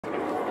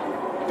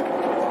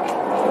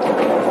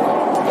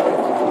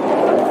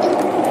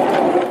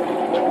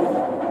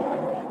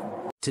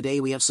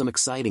Today we have some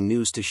exciting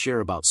news to share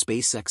about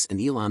SpaceX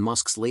and Elon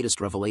Musk's latest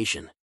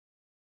revelation.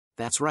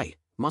 That's right,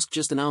 Musk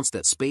just announced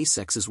that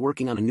SpaceX is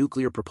working on a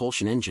nuclear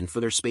propulsion engine for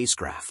their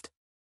spacecraft.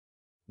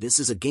 This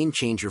is a game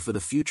changer for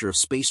the future of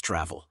space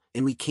travel,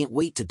 and we can't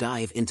wait to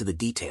dive into the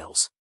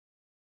details.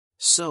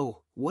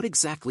 So, what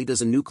exactly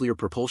does a nuclear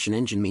propulsion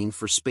engine mean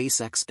for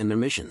SpaceX and their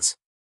missions?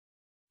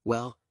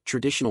 Well,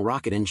 traditional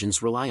rocket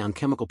engines rely on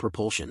chemical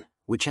propulsion,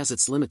 which has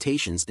its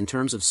limitations in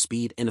terms of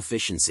speed and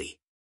efficiency.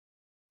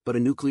 But a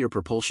nuclear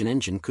propulsion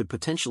engine could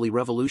potentially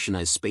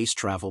revolutionize space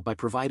travel by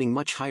providing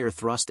much higher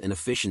thrust and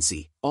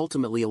efficiency,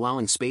 ultimately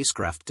allowing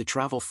spacecraft to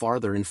travel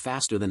farther and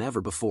faster than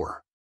ever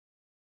before.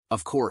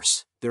 Of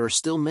course, there are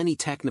still many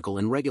technical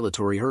and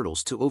regulatory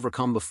hurdles to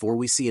overcome before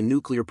we see a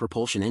nuclear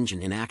propulsion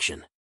engine in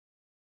action.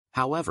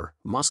 However,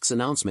 Musk's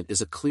announcement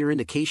is a clear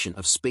indication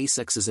of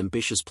SpaceX's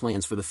ambitious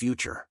plans for the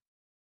future.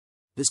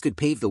 This could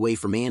pave the way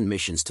for manned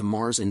missions to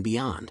Mars and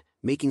beyond,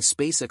 making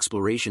space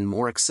exploration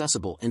more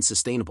accessible and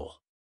sustainable.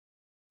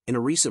 In a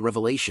recent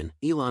revelation,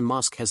 Elon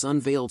Musk has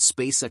unveiled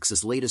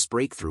SpaceX's latest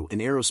breakthrough in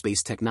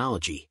aerospace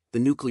technology, the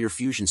nuclear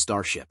fusion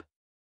Starship.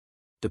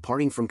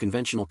 Departing from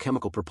conventional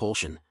chemical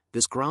propulsion,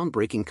 this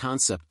groundbreaking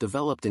concept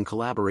developed in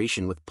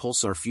collaboration with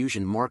pulsar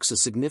fusion marks a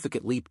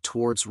significant leap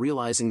towards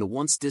realizing the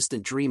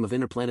once-distant dream of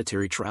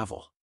interplanetary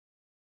travel.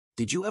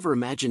 Did you ever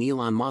imagine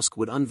Elon Musk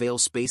would unveil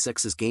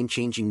SpaceX's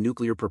game-changing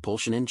nuclear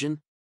propulsion engine?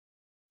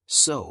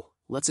 So,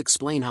 let's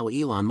explain how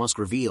Elon Musk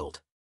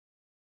revealed.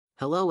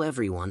 Hello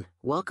everyone,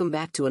 welcome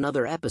back to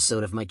another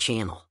episode of my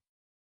channel.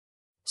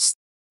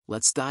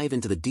 Let's dive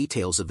into the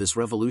details of this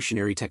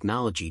revolutionary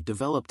technology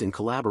developed in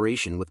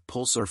collaboration with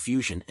pulsar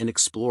fusion and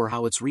explore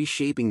how it's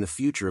reshaping the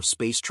future of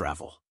space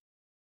travel.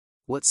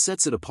 What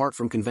sets it apart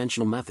from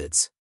conventional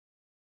methods?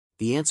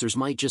 The answers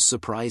might just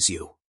surprise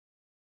you.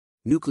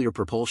 Nuclear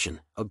propulsion,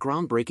 a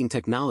groundbreaking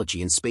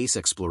technology in space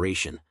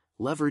exploration,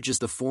 leverages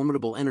the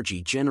formidable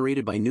energy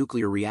generated by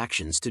nuclear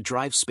reactions to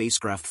drive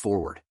spacecraft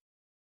forward.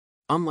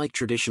 Unlike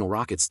traditional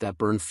rockets that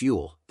burn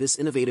fuel, this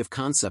innovative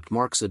concept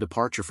marks a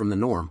departure from the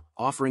norm,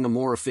 offering a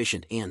more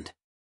efficient and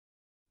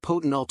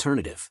potent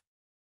alternative.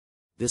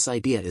 This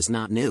idea is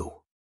not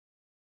new.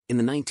 In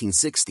the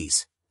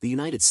 1960s, the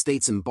United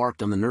States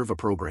embarked on the NERVA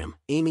program,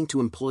 aiming to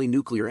employ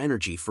nuclear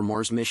energy for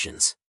Mars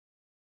missions.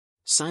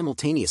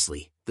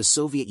 Simultaneously, the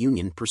Soviet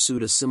Union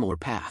pursued a similar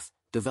path,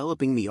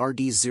 developing the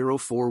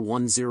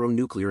RD-0410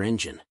 nuclear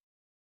engine.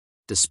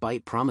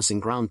 Despite promising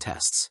ground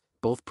tests,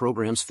 both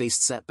programs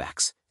faced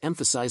setbacks,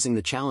 emphasizing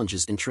the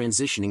challenges in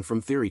transitioning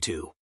from theory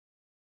to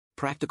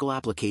practical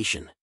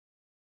application.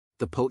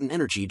 The potent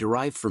energy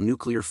derived from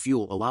nuclear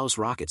fuel allows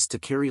rockets to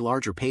carry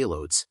larger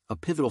payloads, a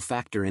pivotal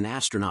factor in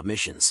astronaut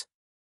missions.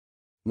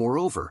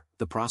 Moreover,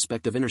 the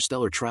prospect of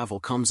interstellar travel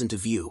comes into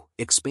view,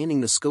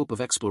 expanding the scope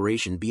of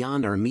exploration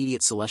beyond our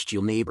immediate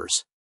celestial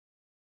neighbors.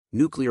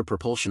 Nuclear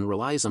propulsion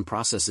relies on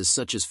processes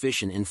such as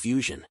fission and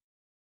fusion.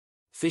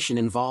 Fission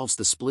involves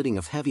the splitting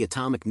of heavy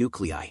atomic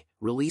nuclei,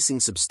 releasing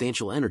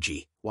substantial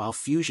energy, while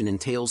fusion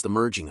entails the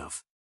merging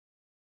of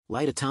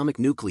light atomic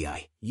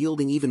nuclei,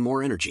 yielding even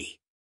more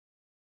energy.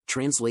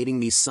 Translating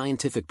these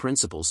scientific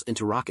principles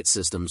into rocket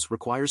systems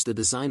requires the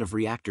design of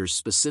reactors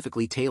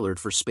specifically tailored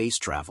for space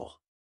travel.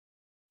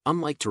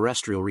 Unlike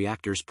terrestrial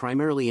reactors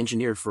primarily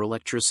engineered for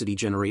electricity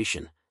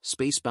generation,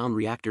 space-bound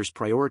reactors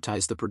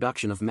prioritize the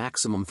production of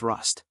maximum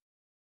thrust.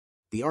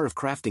 The art of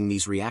crafting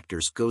these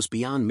reactors goes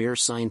beyond mere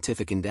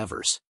scientific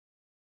endeavors.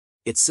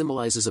 It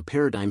symbolizes a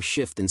paradigm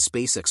shift in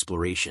space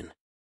exploration.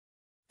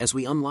 As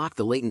we unlock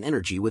the latent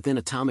energy within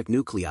atomic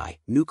nuclei,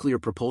 nuclear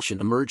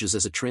propulsion emerges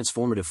as a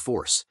transformative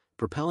force,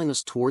 propelling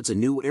us towards a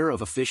new era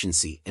of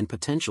efficiency and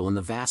potential in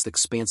the vast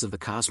expanse of the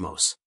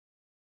cosmos.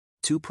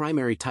 Two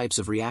primary types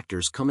of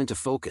reactors come into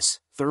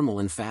focus: thermal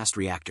and fast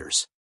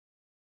reactors.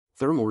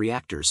 Thermal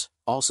reactors,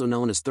 also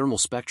known as thermal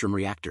spectrum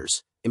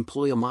reactors,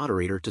 employ a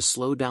moderator to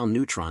slow down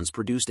neutrons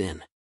produced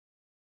in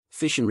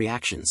fission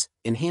reactions,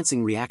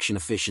 enhancing reaction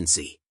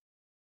efficiency.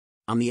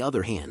 On the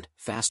other hand,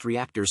 fast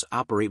reactors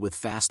operate with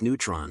fast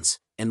neutrons,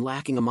 and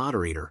lacking a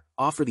moderator,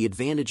 offer the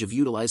advantage of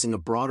utilizing a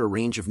broader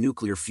range of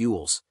nuclear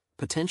fuels,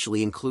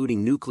 potentially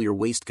including nuclear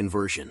waste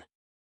conversion.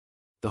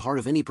 The heart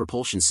of any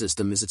propulsion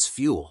system is its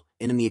fuel,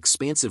 and in the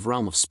expansive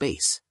realm of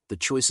space, the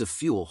choice of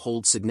fuel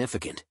holds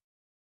significant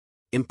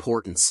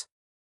importance.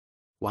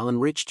 While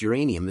enriched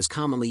uranium is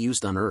commonly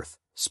used on Earth,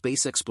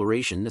 space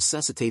exploration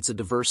necessitates a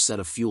diverse set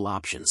of fuel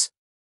options.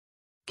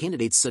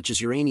 Candidates such as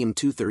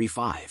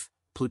uranium-235,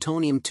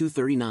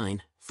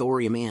 plutonium-239,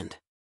 thorium and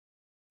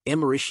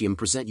americium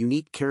present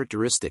unique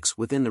characteristics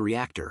within the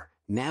reactor.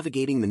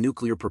 Navigating the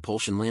nuclear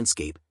propulsion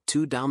landscape,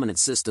 two dominant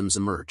systems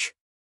emerge: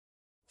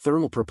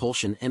 thermal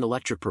propulsion and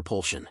electric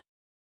propulsion.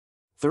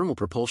 Thermal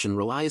propulsion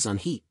relies on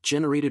heat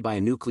generated by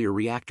a nuclear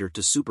reactor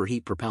to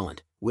superheat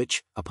propellant,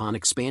 which, upon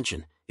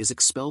expansion, is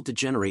expelled to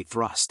generate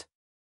thrust.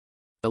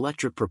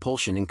 Electric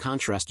propulsion, in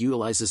contrast,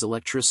 utilizes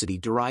electricity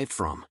derived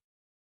from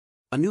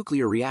a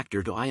nuclear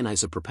reactor to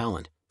ionize a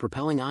propellant,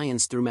 propelling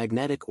ions through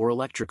magnetic or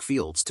electric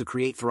fields to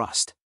create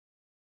thrust.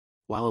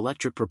 While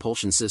electric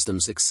propulsion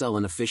systems excel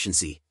in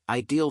efficiency,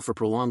 ideal for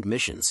prolonged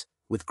missions,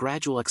 With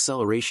gradual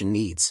acceleration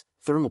needs,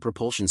 thermal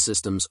propulsion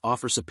systems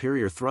offer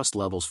superior thrust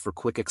levels for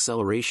quick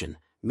acceleration,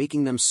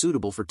 making them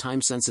suitable for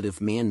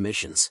time-sensitive manned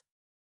missions.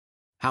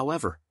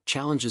 However,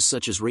 challenges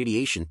such as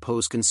radiation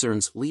pose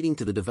concerns, leading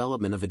to the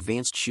development of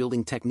advanced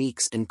shielding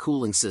techniques and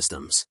cooling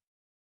systems.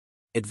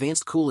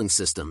 Advanced cooling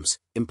systems,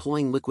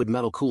 employing liquid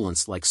metal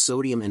coolants like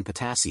sodium and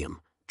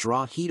potassium,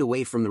 draw heat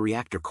away from the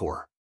reactor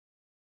core.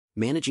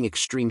 Managing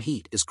extreme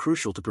heat is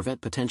crucial to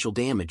prevent potential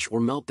damage or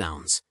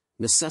meltdowns,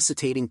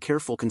 necessitating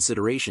careful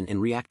consideration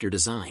in reactor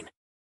design.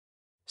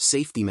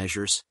 Safety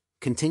measures,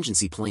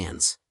 contingency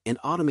plans, and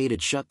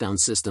automated shutdown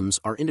systems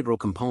are integral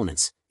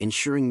components,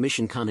 ensuring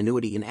mission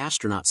continuity and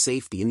astronaut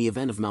safety in the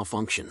event of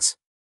malfunctions.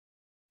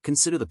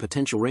 Consider the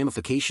potential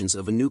ramifications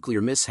of a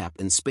nuclear mishap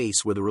in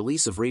space where the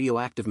release of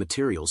radioactive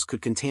materials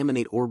could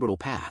contaminate orbital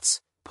paths,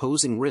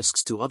 posing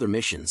risks to other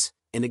missions,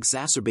 and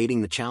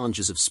exacerbating the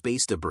challenges of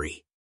space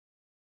debris.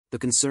 The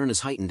concern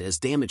is heightened as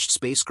damaged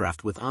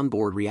spacecraft with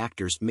onboard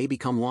reactors may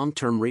become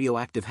long-term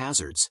radioactive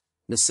hazards,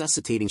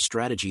 necessitating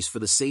strategies for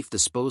the safe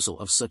disposal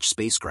of such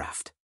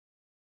spacecraft.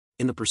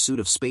 In the pursuit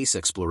of space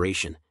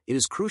exploration, it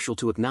is crucial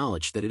to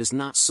acknowledge that it is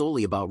not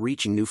solely about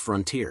reaching new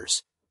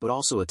frontiers, but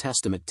also a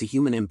testament to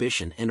human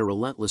ambition and a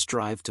relentless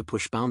drive to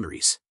push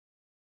boundaries.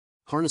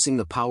 Harnessing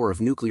the power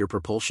of nuclear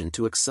propulsion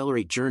to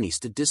accelerate journeys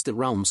to distant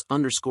realms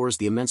underscores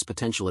the immense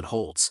potential it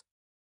holds.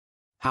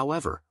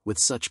 However, with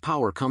such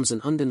power comes an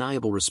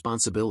undeniable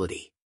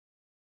responsibility.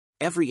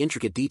 Every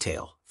intricate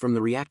detail, from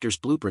the reactor's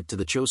blueprint to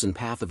the chosen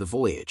path of the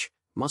voyage,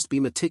 must be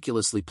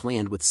meticulously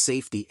planned with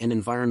safety and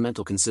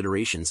environmental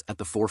considerations at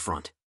the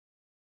forefront.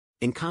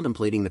 In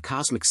contemplating the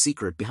cosmic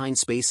secret behind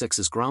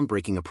SpaceX's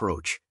groundbreaking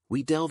approach,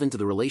 we delve into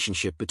the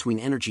relationship between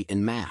energy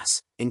and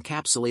mass,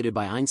 encapsulated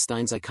by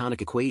Einstein's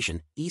iconic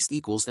equation,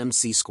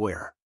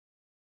 E=mc².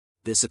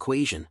 This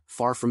equation,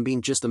 far from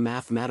being just a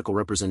mathematical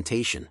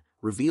representation,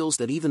 reveals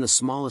that even the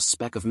smallest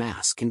speck of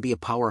mass can be a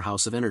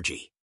powerhouse of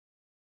energy.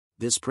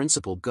 This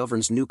principle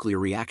governs nuclear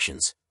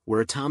reactions,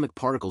 where atomic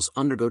particles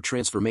undergo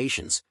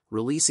transformations,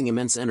 releasing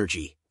immense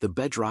energy, the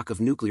bedrock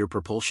of nuclear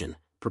propulsion,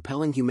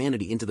 propelling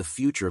humanity into the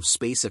future of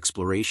space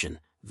exploration,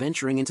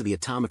 venturing into the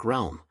atomic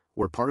realm,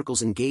 where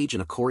particles engage in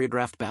a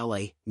choreographed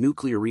ballet.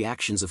 Nuclear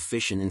reactions of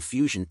fission and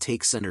fusion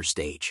take center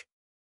stage.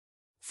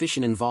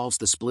 Fission involves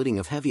the splitting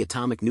of heavy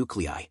atomic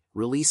nuclei,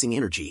 releasing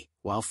energy,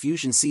 while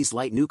fusion sees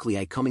light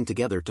nuclei coming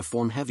together to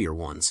form heavier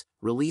ones,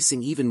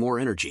 releasing even more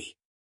energy.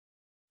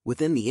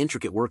 Within the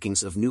intricate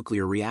workings of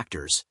nuclear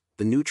reactors,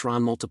 the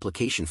neutron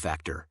multiplication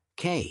factor,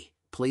 K,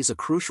 plays a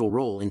crucial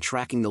role in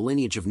tracking the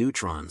lineage of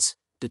neutrons,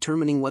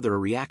 determining whether a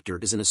reactor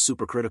is in a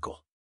supercritical,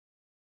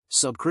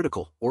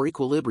 subcritical, or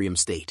equilibrium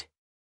state.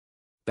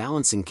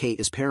 Balancing K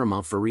is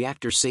paramount for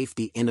reactor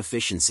safety and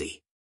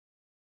efficiency.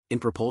 In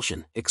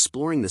propulsion,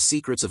 exploring the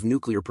secrets of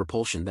nuclear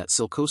propulsion, that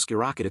Tsiolkovsky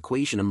rocket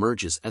equation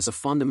emerges as a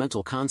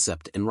fundamental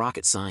concept in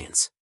rocket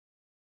science.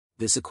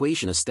 This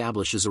equation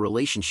establishes a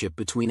relationship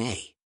between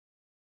a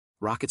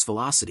rocket's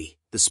velocity,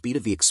 the speed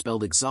of the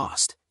expelled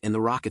exhaust, and the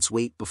rocket's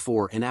weight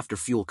before and after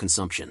fuel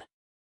consumption.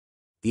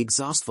 The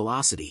exhaust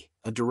velocity,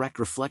 a direct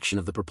reflection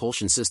of the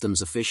propulsion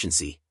system's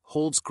efficiency,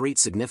 holds great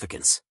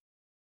significance.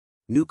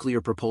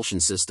 Nuclear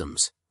propulsion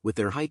systems, with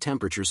their high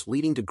temperatures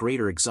leading to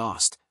greater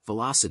exhaust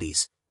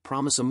velocities,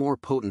 promise a more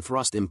potent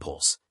thrust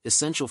impulse,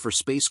 essential for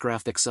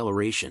spacecraft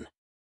acceleration.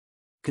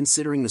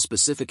 Considering the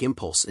specific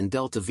impulse in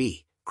delta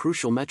V,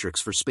 crucial metrics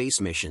for space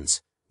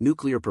missions,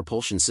 nuclear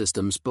propulsion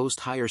systems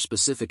boast higher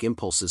specific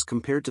impulses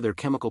compared to their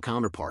chemical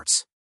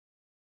counterparts.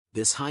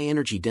 This high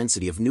energy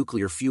density of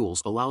nuclear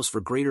fuels allows for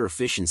greater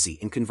efficiency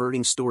in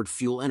converting stored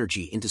fuel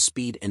energy into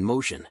speed and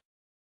motion.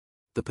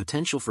 The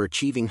potential for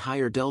achieving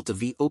higher delta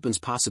V opens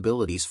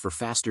possibilities for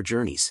faster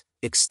journeys,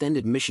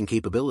 extended mission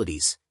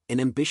capabilities, and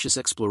ambitious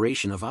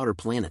exploration of outer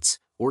planets,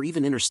 or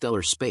even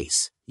interstellar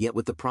space. Yet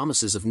with the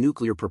promises of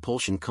nuclear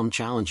propulsion come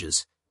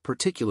challenges,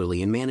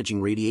 particularly in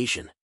managing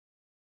radiation.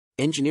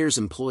 Engineers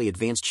employ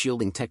advanced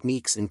shielding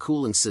techniques and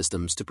cooling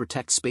systems to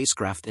protect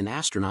spacecraft and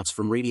astronauts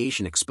from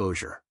radiation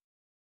exposure.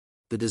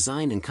 The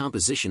design and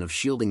composition of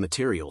shielding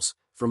materials,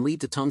 from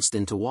lead to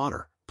tungsten to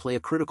water, play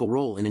a critical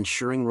role in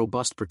ensuring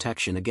robust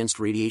protection against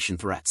radiation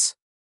threats.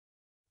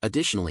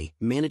 Additionally,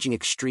 managing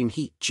extreme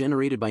heat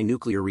generated by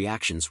nuclear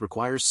reactions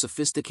requires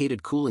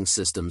sophisticated cooling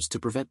systems to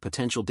prevent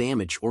potential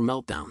damage or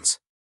meltdowns.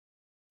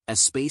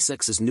 As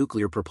SpaceX's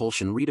nuclear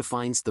propulsion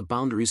redefines the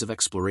boundaries of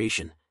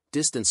exploration,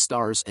 distant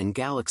stars and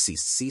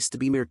galaxies cease to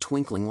be mere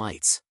twinkling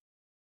lights.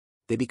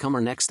 They become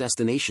our next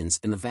destinations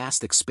in the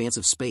vast expanse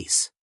of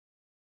space.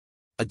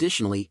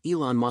 Additionally,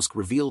 Elon Musk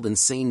revealed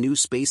insane new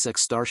SpaceX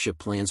Starship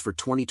plans for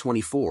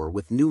 2024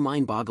 with new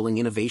mind-boggling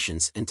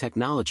innovations and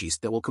technologies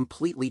that will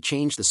completely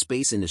change the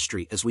space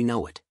industry as we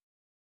know it.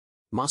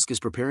 Musk is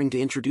preparing to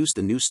introduce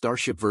the new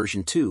Starship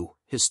version 2,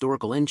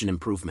 historical engine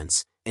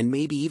improvements, and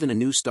maybe even a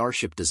new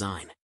Starship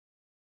design.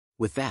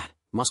 With that,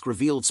 Musk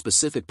revealed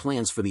specific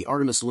plans for the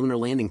Artemis lunar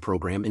landing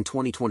program in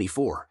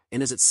 2024,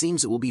 and as it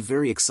seems it will be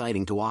very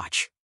exciting to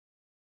watch.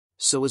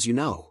 So as you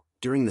know,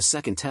 during the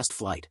second test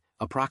flight,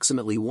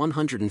 approximately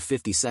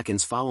 150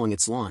 seconds following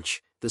its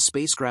launch, the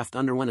spacecraft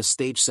underwent a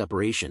stage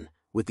separation,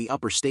 with the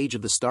upper stage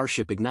of the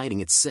Starship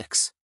igniting its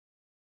 6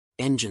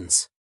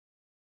 engines.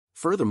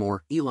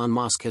 Furthermore, Elon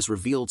Musk has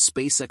revealed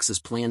SpaceX's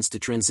plans to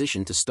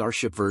transition to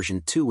Starship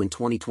version 2 in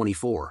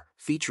 2024,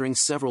 featuring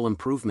several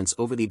improvements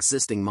over the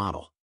existing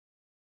model.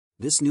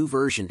 This new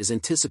version is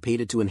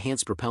anticipated to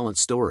enhance propellant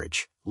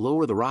storage,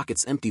 lower the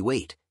rocket's empty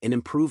weight, and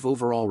improve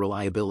overall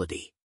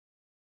reliability.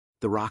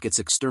 The rocket's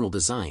external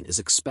design is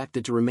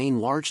expected to remain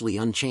largely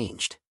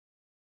unchanged.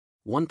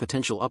 One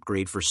potential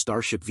upgrade for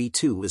Starship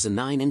V2 is a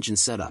 9-engine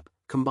setup,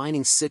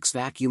 combining 6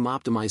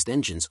 vacuum-optimized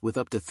engines with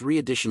up to 3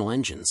 additional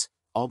engines,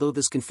 although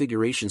this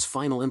configuration's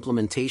final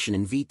implementation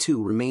in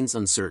V2 remains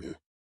uncertain.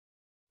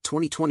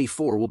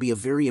 2024 will be a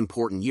very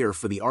important year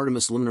for the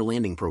Artemis lunar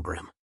landing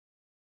program.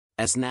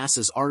 As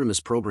NASA's Artemis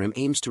program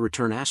aims to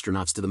return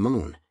astronauts to the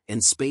Moon,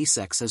 and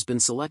SpaceX has been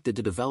selected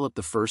to develop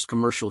the first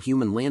commercial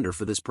human lander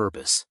for this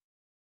purpose.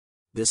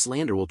 This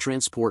lander will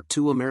transport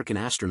 2 American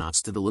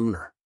astronauts to the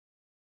lunar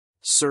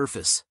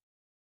surface.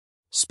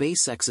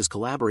 SpaceX is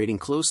collaborating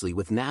closely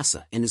with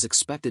NASA and is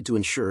expected to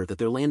ensure that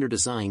their lander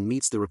design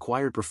meets the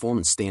required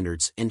performance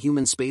standards and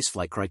human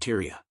spaceflight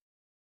criteria.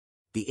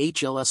 The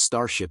HLS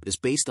Starship is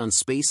based on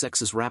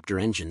SpaceX's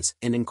Raptor engines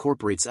and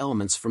incorporates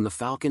elements from the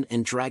Falcon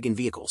and Dragon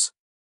vehicles.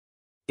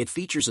 It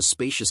features a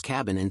spacious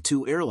cabin and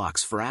 2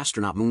 airlocks for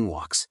astronaut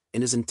moonwalks,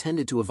 and is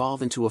intended to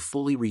evolve into a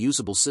fully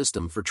reusable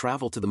system for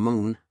travel to the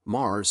Moon,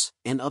 Mars,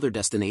 and other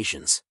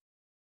destinations.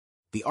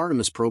 The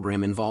Artemis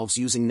program involves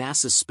using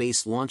NASA's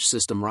Space Launch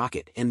System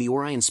rocket and the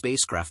Orion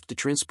spacecraft to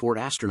transport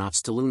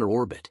astronauts to lunar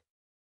orbit.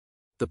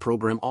 The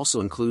program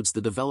also includes the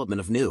development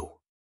of new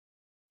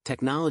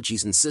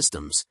technologies and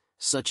systems,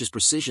 such as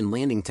precision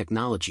landing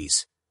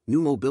technologies,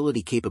 new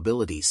mobility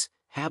capabilities,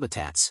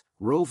 habitats,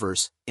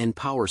 rovers, and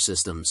power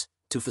systems,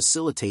 to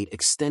facilitate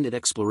extended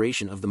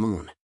exploration of the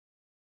Moon.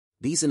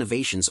 These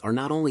innovations are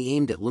not only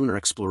aimed at lunar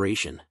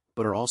exploration,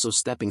 but are also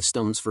stepping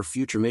stones for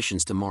future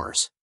missions to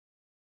Mars.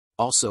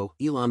 Also,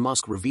 Elon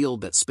Musk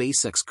revealed that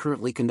SpaceX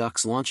currently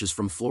conducts launches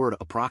from Florida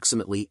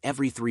approximately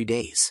every 3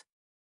 days.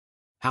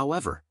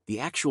 However, the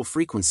actual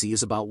frequency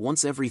is about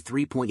once every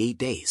 3.8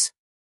 days.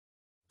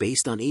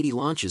 Based on 80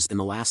 launches in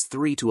the last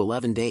 3 to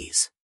 11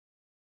 days.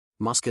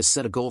 Musk has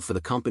set a goal for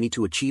the company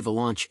to achieve a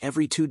launch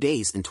every 2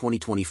 days in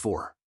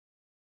 2024.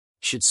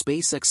 Should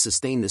SpaceX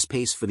sustain this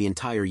pace for the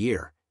entire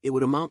year, it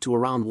would amount to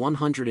around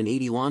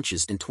 180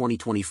 launches in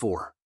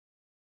 2024.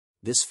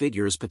 This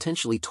figure is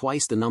potentially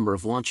twice the number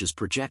of launches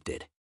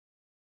projected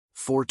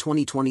for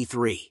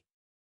 2023.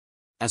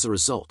 As a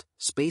result,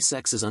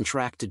 SpaceX is on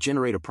track to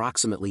generate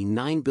approximately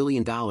 $9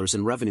 billion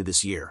in revenue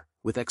this year,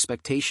 with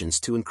expectations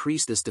to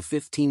increase this to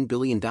 $15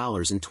 billion in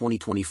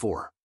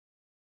 2024.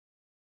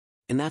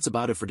 And that's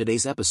about it for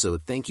today's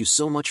episode. Thank you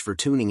so much for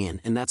tuning in,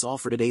 and that's all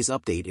for today's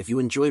update. If you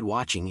enjoyed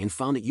watching and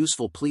found it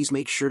useful, please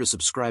make sure to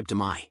subscribe to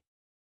my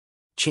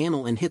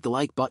channel and hit the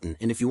like button.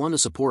 And if you want to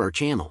support our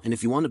channel and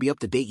if you want to be up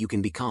to date, you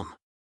can become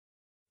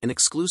an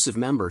exclusive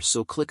member,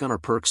 so click on our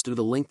perks through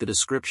the link in the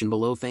description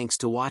below. Thanks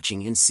to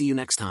watching and see you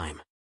next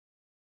time.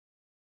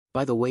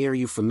 By the way, are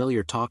you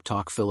familiar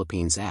Ipa-toktok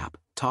Philippines app?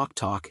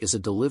 Ipa-toktok is a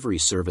delivery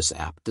service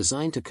app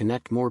designed to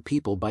connect more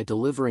people by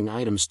delivering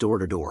items door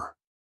to door.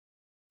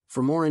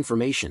 For more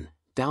information,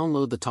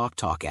 download the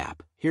Ipa-toktok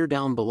app, here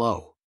down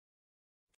below.